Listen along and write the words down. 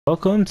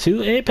Welcome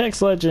to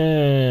Apex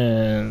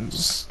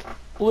Legends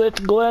with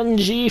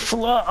Glennji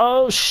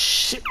Oh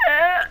shit!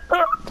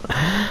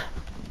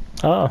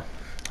 Oh,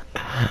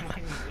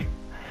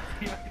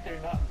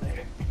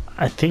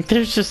 I think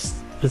there's just.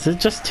 Is it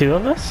just two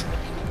of us?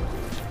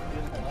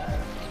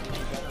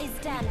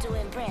 It's time to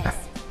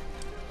impress.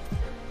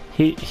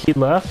 He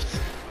left.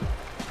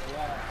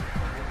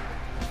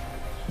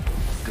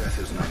 Death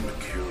is not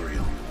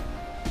mercurial.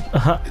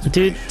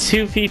 Dude,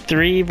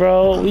 2v3,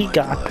 bro. We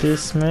got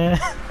this, man.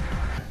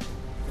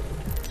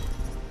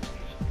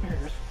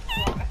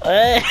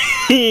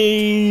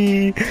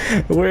 Hey,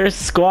 we're a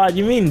squad.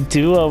 You mean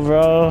duo,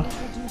 bro?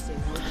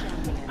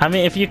 I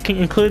mean, if you can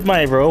include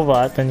my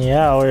robot, then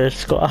yeah, we're a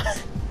squad.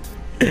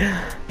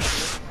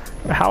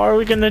 How are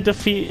we gonna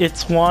defeat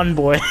its one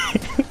boy?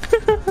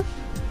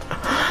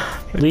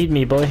 Lead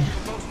me, boy.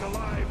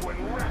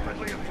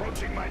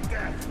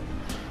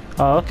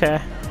 Oh,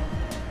 okay.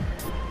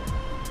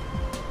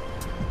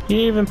 You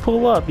didn't even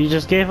pull up. You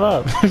just gave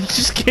up. You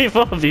just gave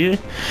up. You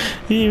didn't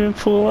even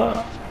pull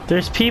up.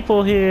 There's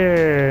people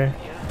here.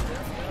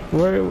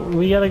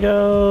 We gotta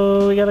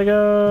go. We gotta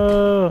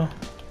go.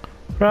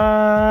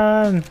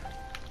 Run.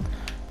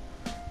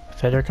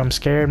 Frederick, I'm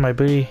scared. My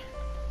booty.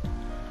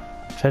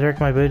 Frederick,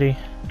 my booty.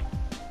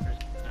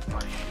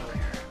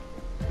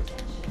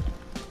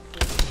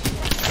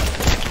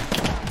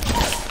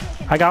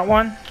 I got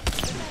one.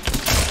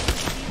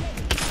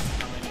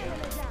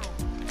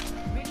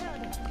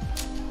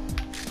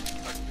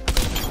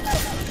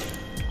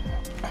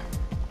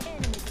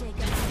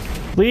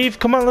 Leave!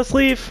 Come on, let's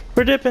leave!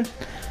 We're dipping!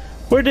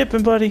 We're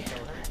dipping, buddy!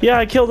 Yeah,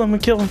 I killed him,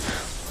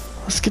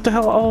 Let's get the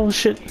hell— oh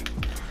shit!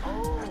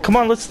 Come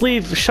on, let's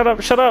leave! Shut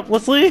up, shut up!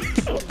 Let's leave!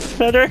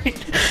 Frederick!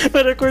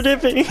 Frederick, we're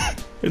dipping!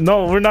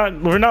 No, we're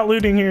not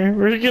looting here.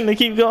 We're gonna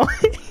keep going.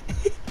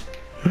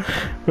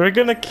 We're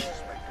gonna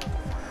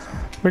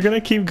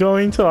keep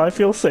going till I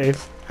feel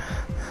safe.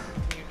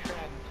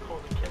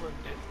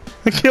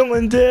 Kill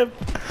and dip!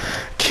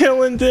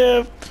 Kill and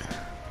dip!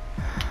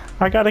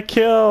 I got a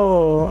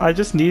kill! I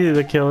just needed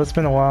a kill, it's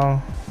been a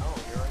while.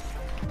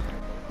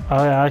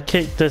 Oh yeah, I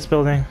kicked this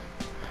building.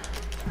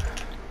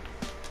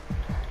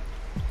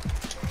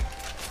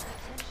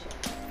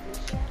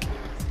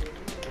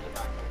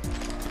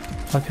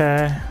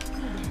 Okay.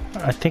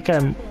 I think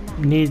I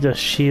need a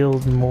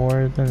shield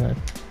more than a—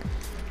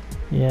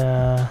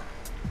 yeah.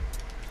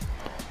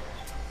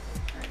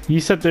 You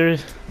said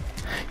there's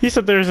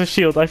a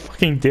shield, I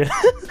fucking did.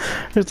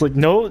 It's like,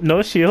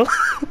 no shield.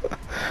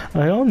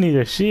 I don't need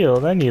a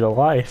shield, I need a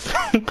life.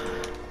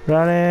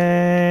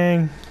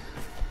 Running!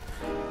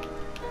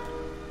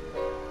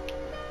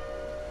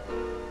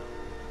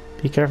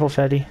 Be careful,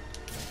 Fetty.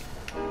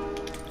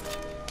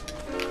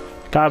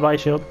 Gotta buy a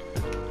shield.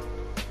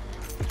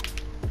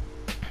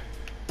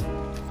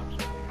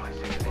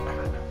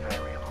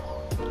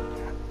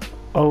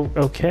 Oh,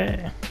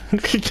 okay.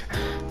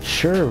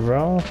 Sure,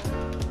 bro.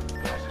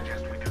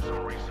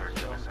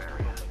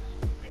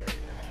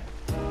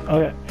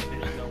 Okay.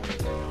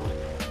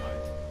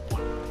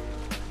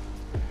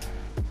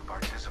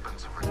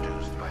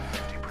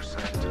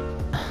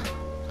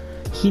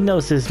 He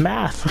knows his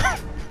math.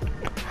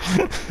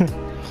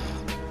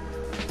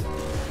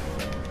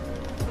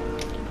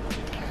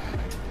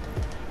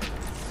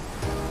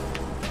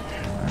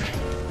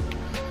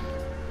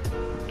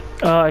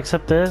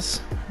 Except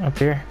this up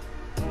here.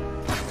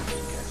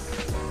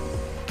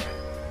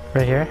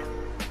 Right here.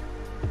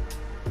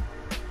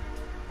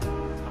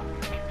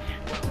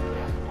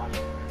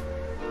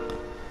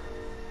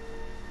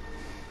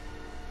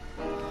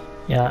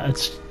 Yeah,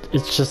 it's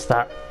just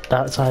that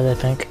side, I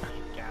think.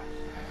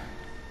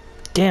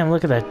 Damn,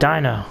 look at that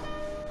dino.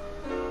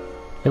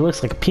 It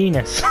looks like a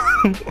penis.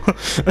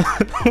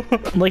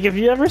 Like, have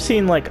you ever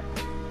seen like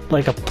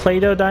a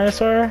Play-Doh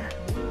dinosaur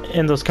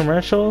in those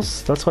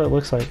commercials? That's what it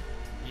looks like.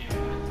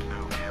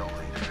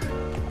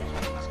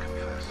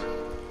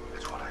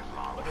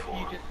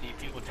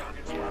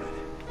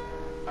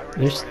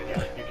 There's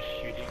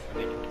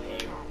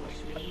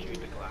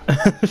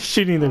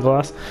shooting the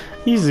glass.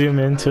 You zoom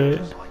into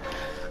it.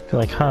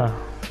 You're like, huh?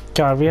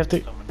 God,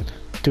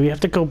 do we have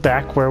to go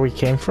back where we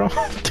came from?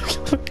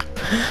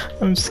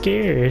 I'm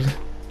scared.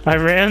 I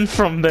ran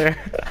from there.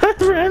 I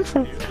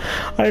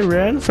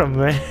ran from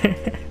there.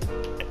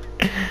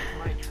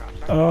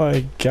 Oh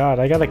my god,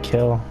 I got a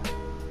kill.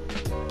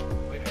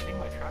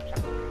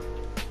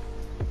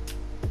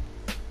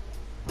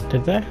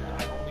 Did they?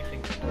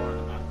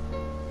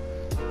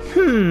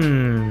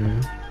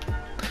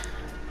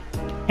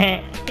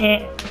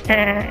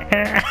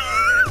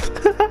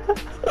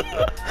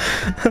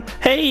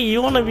 Hey,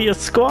 you wanna be a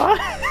squad?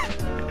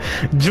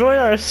 Join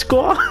our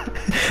squad.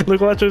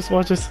 Look, watch this,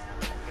 watch this.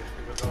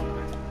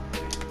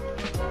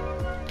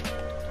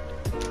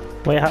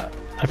 Wait,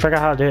 I forgot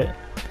how to do it.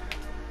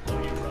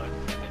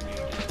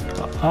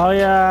 Oh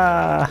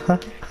yeah.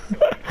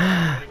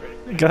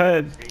 Go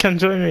ahead, come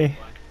join me.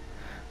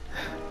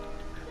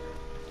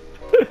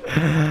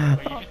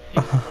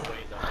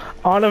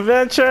 On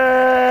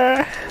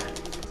adventure.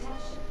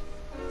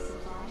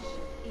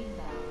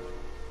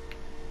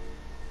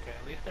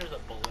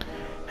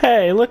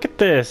 Hey, look at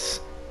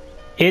this.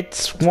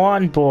 It's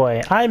Swan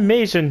Boy. I'm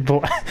Asian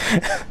Boy.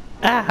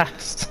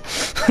 Ass.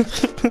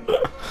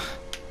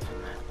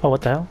 Oh,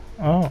 what the hell?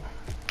 Oh.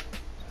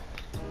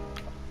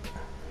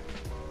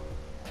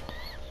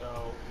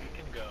 So we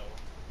can go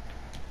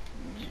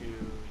to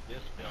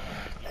this building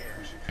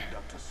here,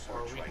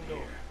 or we can go.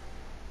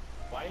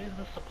 Why is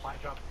the supply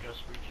drop just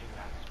reaching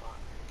that spot?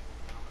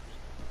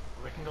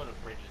 Or we can go to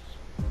bridges.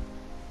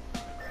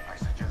 I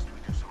suggest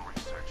we do some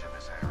research in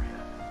this area.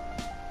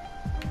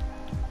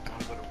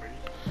 Want to go to bridges?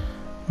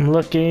 I'm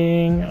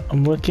looking.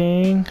 I'm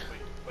looking.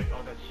 Wait,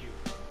 oh, that's you.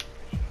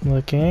 I'm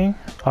looking.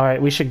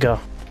 Alright, we should go.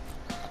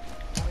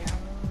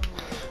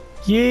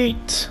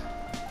 Yeet!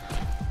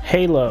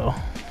 Halo.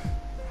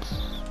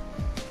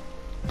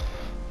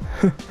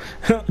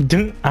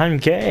 Dude, I'm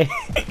gay.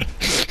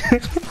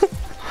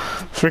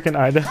 Freaking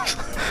items.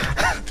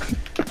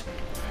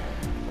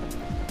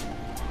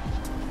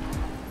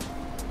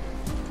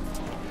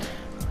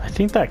 I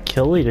think that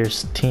Kill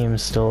Leader's team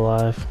is still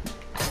alive.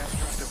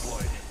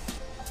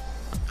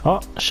 Oh,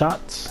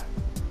 shots.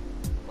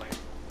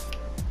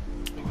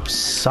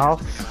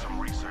 South.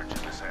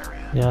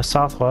 Yeah,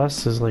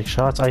 southwest is like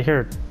shots. I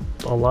hear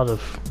a lot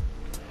of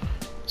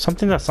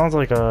something that sounds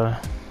like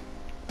a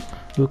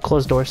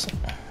closed doors.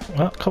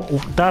 Well,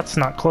 that's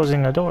not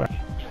closing a door.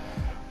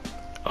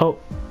 Oh,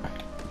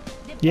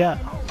 yeah,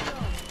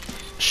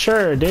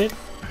 sure, dude.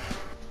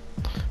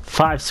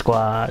 5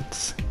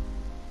 squads.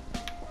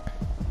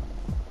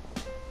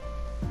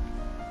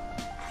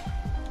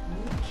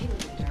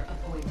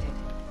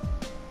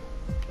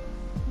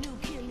 New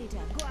kill leader.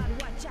 Go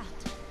and watch out.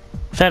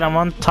 Fed, I'm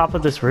on top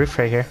of this roof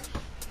right here.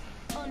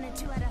 Only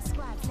 2 other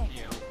squads left.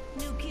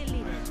 New kill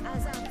leader.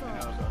 As I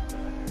thought.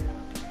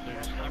 They're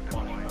just keep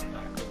wanting about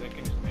that because they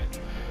can just manage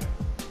it.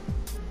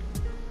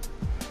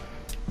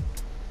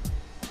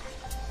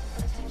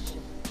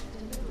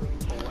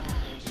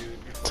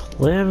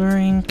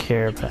 Delivering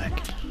care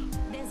package.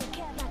 There's a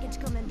care package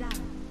coming down.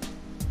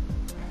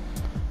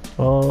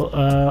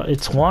 Well,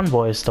 it's one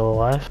boy still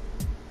alive.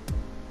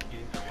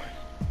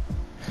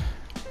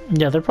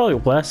 Yeah, they're probably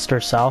west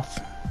or south.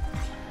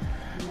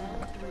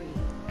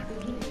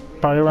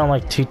 Probably around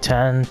like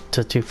 210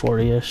 to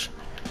 240-ish.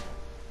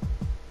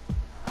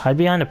 Hide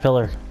behind a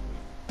pillar.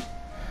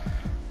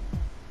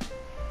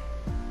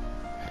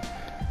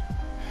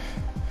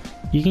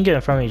 You can get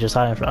in front of me, just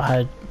hide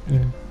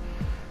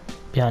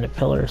behind a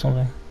pillar or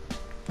something.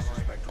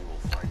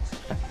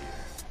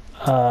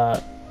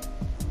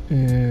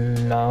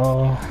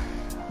 No,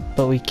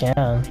 but we can.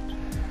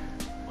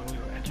 When we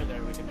enter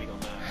there, we can make a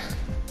left.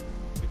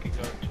 We can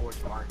go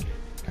towards market.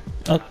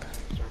 Okay.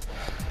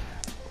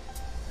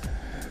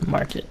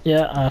 Market,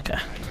 yeah, okay.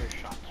 There's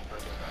shots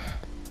further up.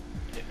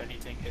 If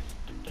anything, it's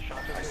the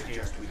shots are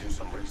here. Suggest we do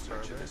some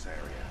research in this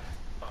area.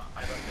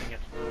 I don't think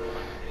it's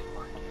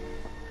market.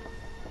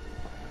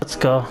 Let's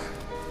go.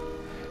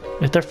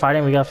 If they're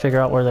fighting, we gotta figure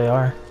out where they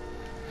are.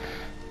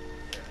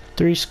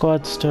 3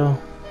 squads still.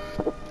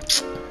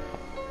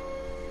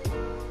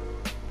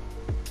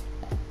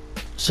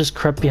 Let's just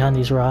creep behind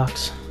these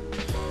rocks.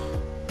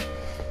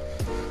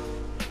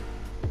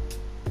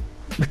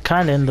 We're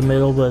kinda in the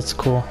middle, but it's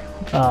cool.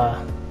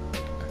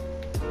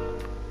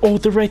 Oh,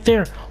 they're right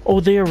there. Oh,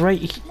 they're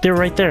right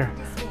there.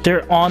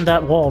 They're on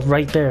that wall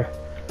right there.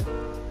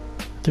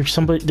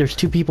 There's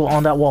 2 people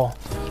on that wall.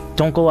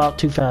 Don't go out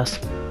too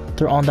fast.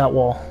 They're on that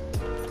wall.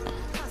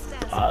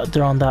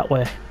 They're on that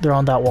way. They're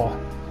on that wall.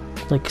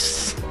 Like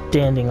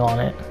standing on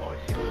it.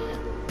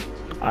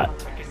 I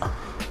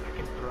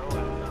can throw at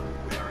them.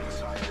 We are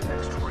inside the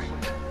next ring.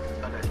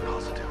 A net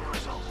positive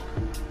result.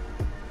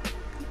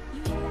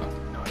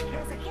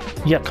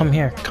 Yeah, come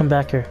here. Come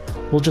back here.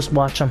 We'll just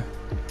watch them.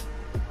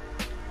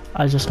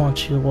 I just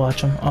want you to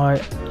watch them.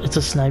 Alright, it's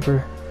a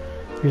sniper.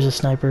 There's a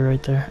sniper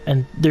right there.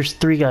 And there's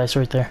 3 guys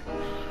right there.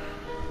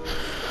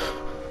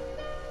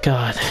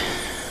 God.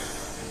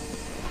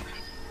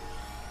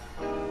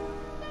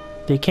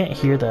 They can't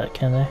hear that,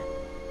 can they? I have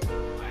no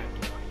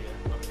idea.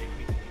 But if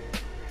we can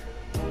hear.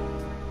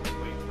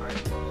 Wait, alright.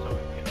 So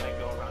if I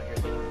go around here,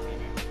 they can see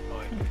me. Oh,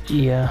 I can.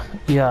 Yeah,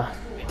 yeah.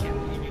 They can't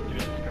see me through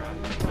this grass.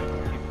 I can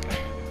see the guy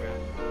through the grass.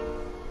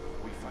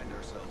 We find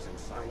ourselves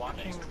inside They're the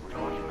watching. next They're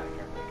ring. watching back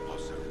here. Oh,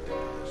 so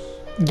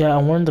ridiculous. Yeah,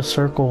 we're in the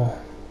circle.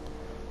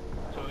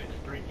 So it's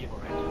 3 people,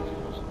 right? So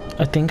it's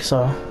supposed I think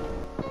so. to-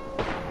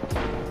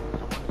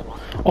 someone is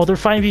watching. Oh, they're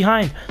fighting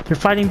behind. They're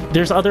fighting.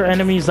 There's other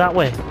enemies that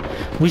way.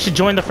 We should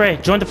join the fray.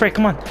 Join the fray.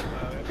 Come on.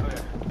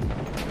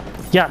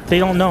 Yeah, they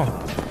don't know.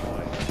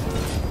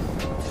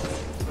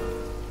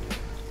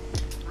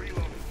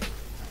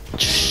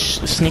 Shh,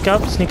 sneak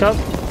up. Sneak up.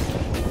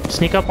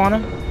 Sneak up on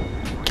him.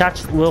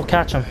 Catch. We'll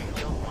catch him.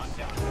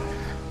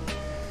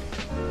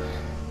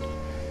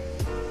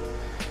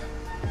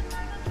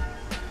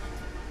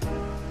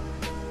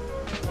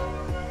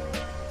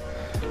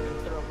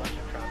 Throw a bunch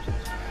of traps in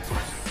this.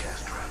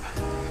 Gas trap.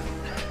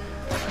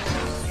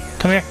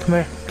 Come here. Come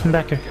here. Come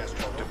back here. Gas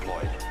trap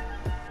deployed.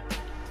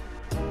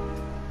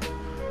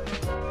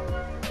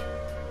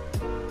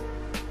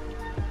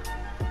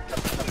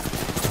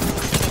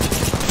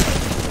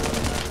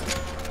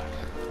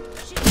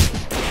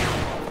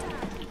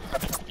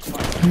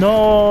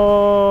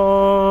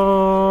 No!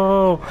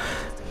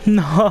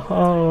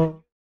 No!